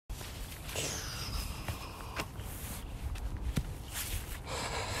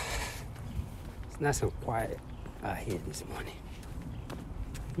nice and quiet out here this morning.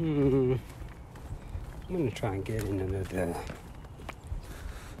 I'm gonna try and get in another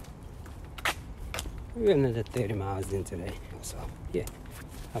 30 miles in today or so. Yeah,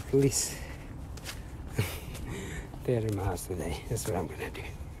 at least 30 miles today. That's what I'm gonna do.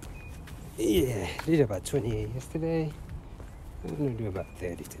 Yeah, did about 28 yesterday. I'm gonna do about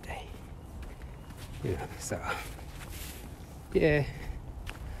 30 today. You know, so yeah,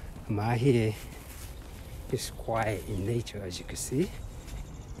 I'm out here. It's quiet in nature, as you can see.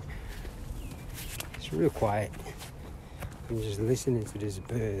 It's real quiet. I'm just listening to these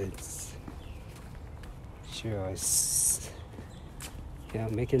birds. Just,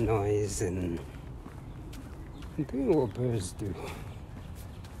 making noise and doing what birds do.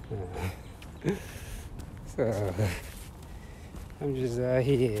 So I'm just out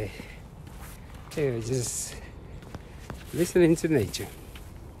here, just listening to nature,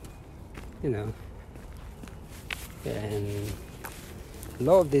 and a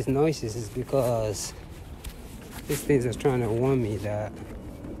lot of these noises is because these things are trying to warn me that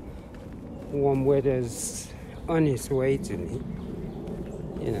warm weather's on its way to me,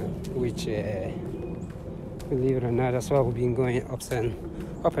 which believe it or not, that's why we've been going up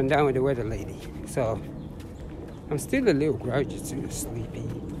and down with the weather lately. So I'm still a little grouchy too, sleepy.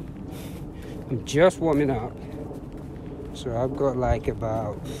 I'm just warming up, so I've got like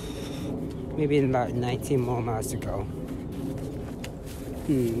about maybe like 19 more miles to go.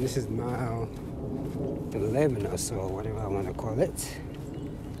 This is mile 11 or so, whatever I want to call it.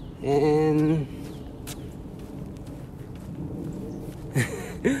 And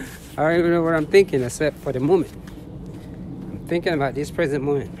I don't even know what I'm thinking except for the moment. I'm thinking about this present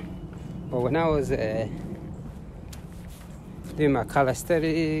moment. But when I was doing my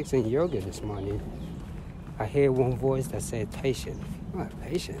calisthenics and yoga this morning, I heard one voice that said patient.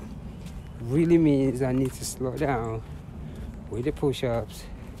 Patient really means I need to slow down with the push-ups,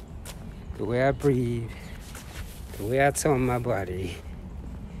 the way I breathe, the way I tone my body,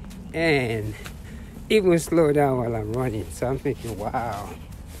 and even slow down while I'm running. So I'm thinking, wow,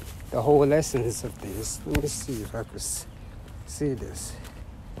 the whole essence of this. Let me see if I could see this.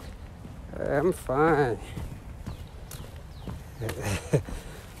 I'm fine.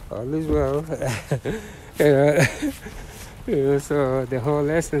 All is well. So the whole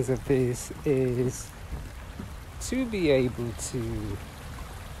essence of this is to be able to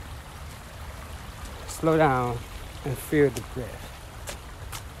slow down and feel the breath.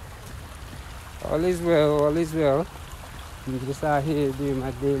 All is well, all is well. I'm just out here doing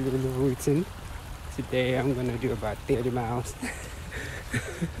my daily little routine. Today I'm gonna do about 30 miles.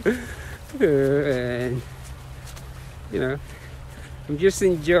 And I'm just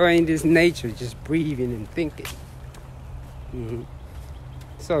enjoying this nature, just breathing and thinking.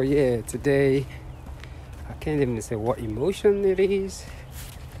 So yeah, today I can't even say what emotion it is,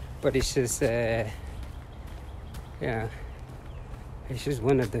 but it's just it's just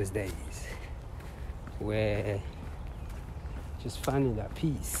one of those days where just finding that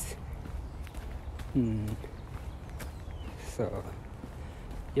peace. So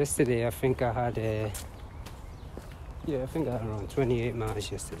yesterday I think I had around 28 miles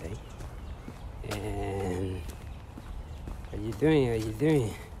yesterday. And how you doing?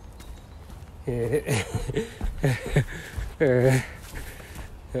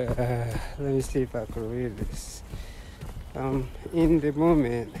 Let me see if I can read this. In the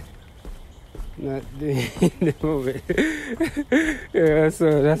moment, not doing in the moment.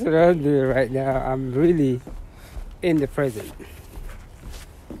 So that's what I'm doing right now. I'm really in the present.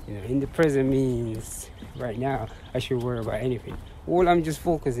 In the present means right now I should worry about anything. All I'm just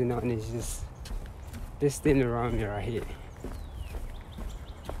focusing on is just this thing around me right here.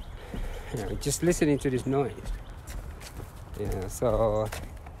 Just listening to this noise. So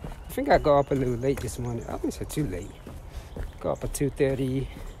I think I got up a little late this morning. I wouldn't say too late. Got up at 2:30.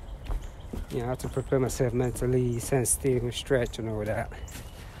 I have to prepare myself mentally, stand still, stretch and all that.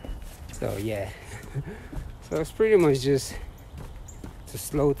 So yeah. So it's pretty much just to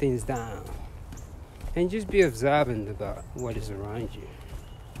slow things down and just be observant about what is around you.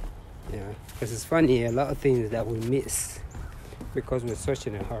 Because it's funny, a lot of things that we miss because we're such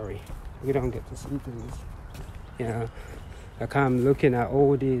in a hurry. We don't get to see things. Like I'm looking at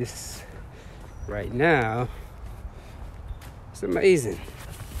all this right now. It's amazing.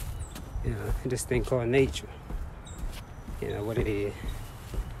 This thing called nature. What it is,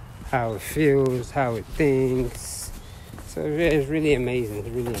 how it feels, how it thinks. So it's really amazing. It's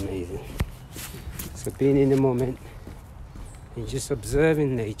really amazing. So being in the moment and just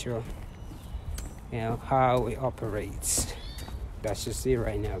observing nature, how it operates. That's just it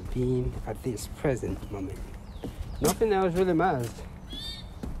right now, being at this present moment. Nothing else really matters,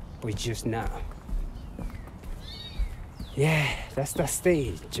 but just now. Yeah, that's the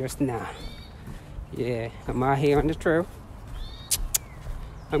stage, just now. Yeah, I'm out here on the trail.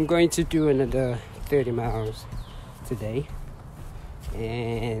 I'm going to do another 30 miles today.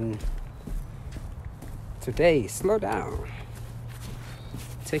 And today, slow down.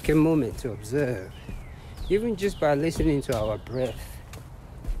 Take a moment to observe. Even just by listening to our breath,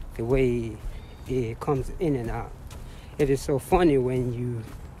 the way it comes in and out. It is so funny when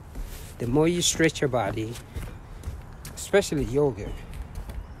the more you stretch your body, especially yoga.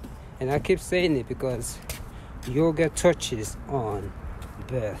 And I keep saying it because yoga touches on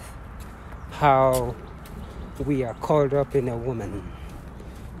birth. How we are caught up in a woman's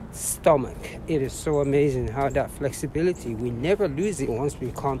stomach. It is so amazing how that flexibility, we never lose it once we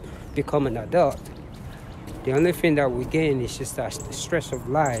become an adult. The only thing that we gain is just that the stress of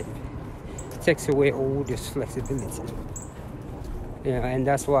life takes away all this flexibility. And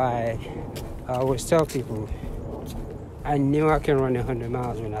that's why I always tell people, I knew I can run 100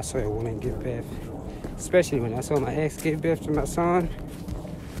 miles when I saw a woman give birth. Especially when I saw my ex give birth to my son,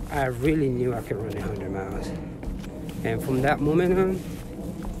 I really knew I could run 100 miles. And from that moment on,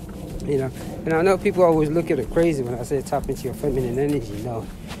 and I know people always look at it crazy when I say tap into your feminine energy. No,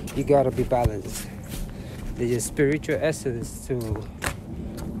 you gotta be balanced. There's a spiritual essence to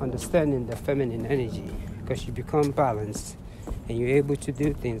understanding the feminine energy, because you become balanced and you're able to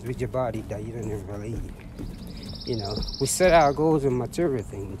do things with your body that you don't even believe. We set our goals on material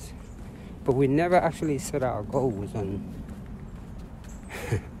things, but we never actually set our goals on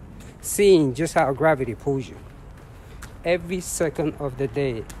seeing just how gravity pulls you. Every second of the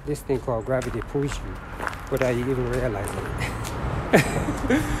day, this thing called gravity pulls you without you even realizing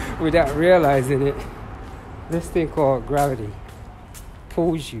it. Without realizing it, this thing called gravity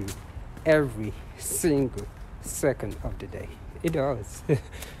pulls you every single second of the day. It does.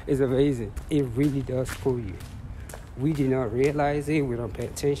 It's amazing. It really does pull you. We do not realize it. We don't pay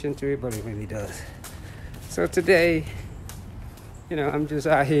attention to it, but it really does. So today, I'm just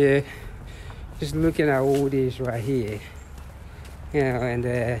out here, just looking at all this right here. And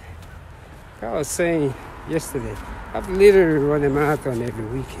I was saying yesterday, I've literally run a marathon every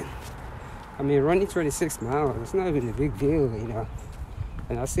weekend. I mean, running 26 miles, it's not even a big deal,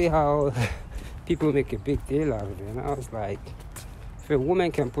 And I see how people make a big deal out of it. And I was like, if a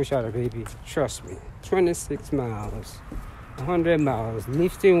woman can push out a baby, trust me, 26 miles, 100 miles,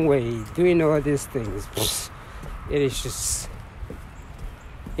 lifting weight, doing all these things, it is just,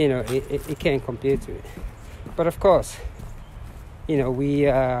 it can't compare to it. But of course, we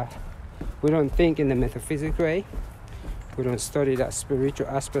don't think in the metaphysical way. We don't study that spiritual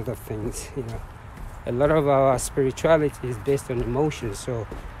aspect of things. A lot of our spirituality is based on emotions, so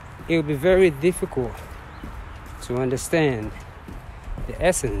it will be very difficult to understand the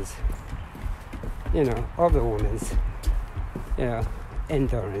essence, of the woman's,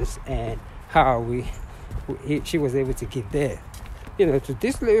 endurance and how she was able to give birth, to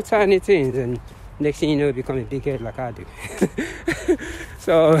these little tiny things, and next thing you know, become a big head like I do.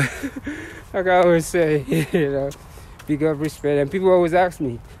 So, like I always say, big up respect. And people always ask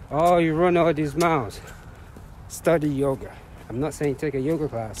me, oh, you run all these miles. Study yoga. I'm not saying take a yoga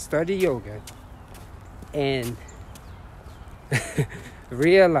class. Study yoga and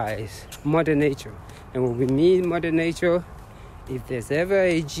realize Mother Nature. And when we mean Mother Nature, if there's ever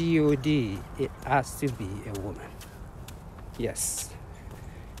a God, it has to be a woman. Yes.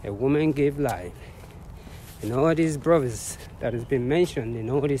 A woman gave life. And all these brothers that has been mentioned in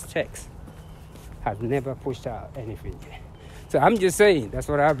all these texts have never pushed out anything yet. So I'm just saying, that's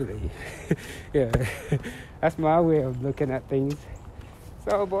what I believe. Yeah, that's my way of looking at things.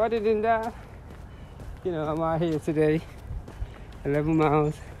 So, but other than that, I'm out here today, 11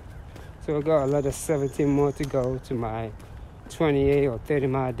 miles. So I got another 17 more to go to my 28 or 30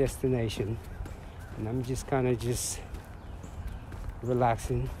 mile destination. And I'm just kind of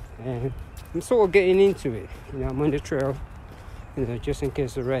relaxing. And I'm sort of getting into it. I'm on the trail, just in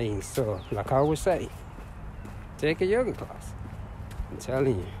case it rains. So, like I always say, take a yoga class. I'm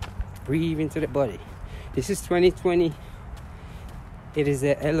telling you, breathe into the body. This is 2020. It is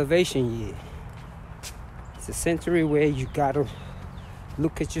an elevation year. It's a century where you gotta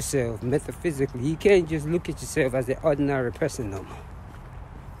look at yourself metaphysically. You can't just look at yourself as an ordinary person no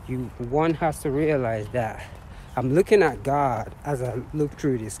more. One has to realize that I'm looking at God as I look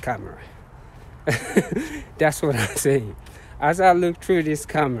through this camera. That's what I'm saying. As I look through this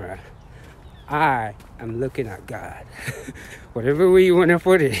camera, I am looking at God. Whatever way you want to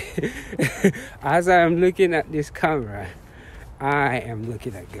put it. As I am looking at this camera, I am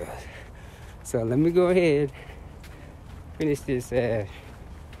looking at good. So let me go ahead, finish this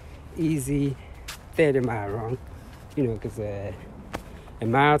easy 30-mile run. You know, because a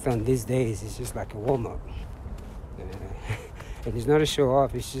marathon these days is just like a warm-up. And it's not a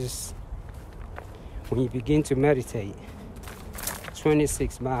show-off. It's just when you begin to meditate,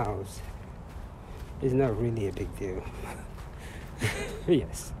 26 miles is not really a big deal.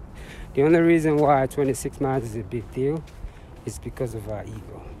 Yes. The only reason why 26 miles is a big deal is because of our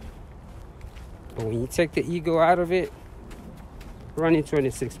ego. But when you take the ego out of it, running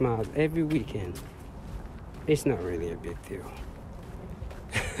 26 miles every weekend, it's not really a big deal.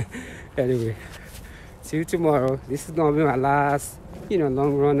 Anyway, see you tomorrow. This is going to be my last,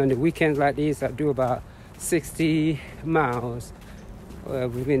 long run. On the weekends like this, I do about 60 miles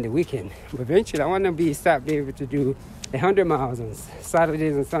within the weekend. But eventually, I want to start being able to do 100 miles on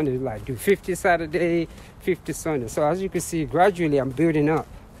Saturdays and Sundays, like do 50 Saturday, 50 Sunday. So as you can see, gradually I'm building up.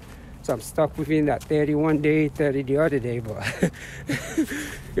 So I'm stuck within that 31 day, 30 the other day. But,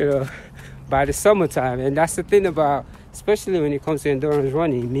 by the summertime, and that's the thing about, especially when it comes to endurance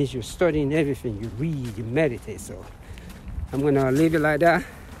running, it means you're studying everything. You read, you meditate. So I'm going to leave it like that.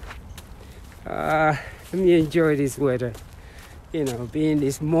 Let me enjoy this weather, be in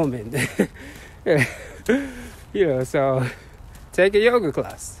this moment. So take a yoga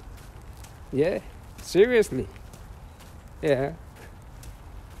class. Yeah, seriously. Yeah.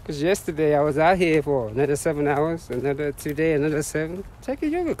 Because yesterday I was out here for another 7 hours, today another 7. Take a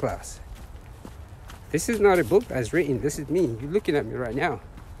yoga class. This is not a book that's written. This is me. You're looking at me right now.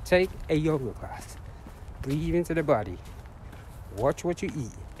 Take a yoga class. Breathe into the body. Watch what you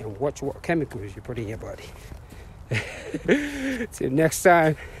eat and watch what chemicals you put in your body. Till next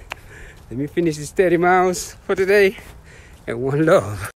time, let me finish this 30 miles for today. And one love.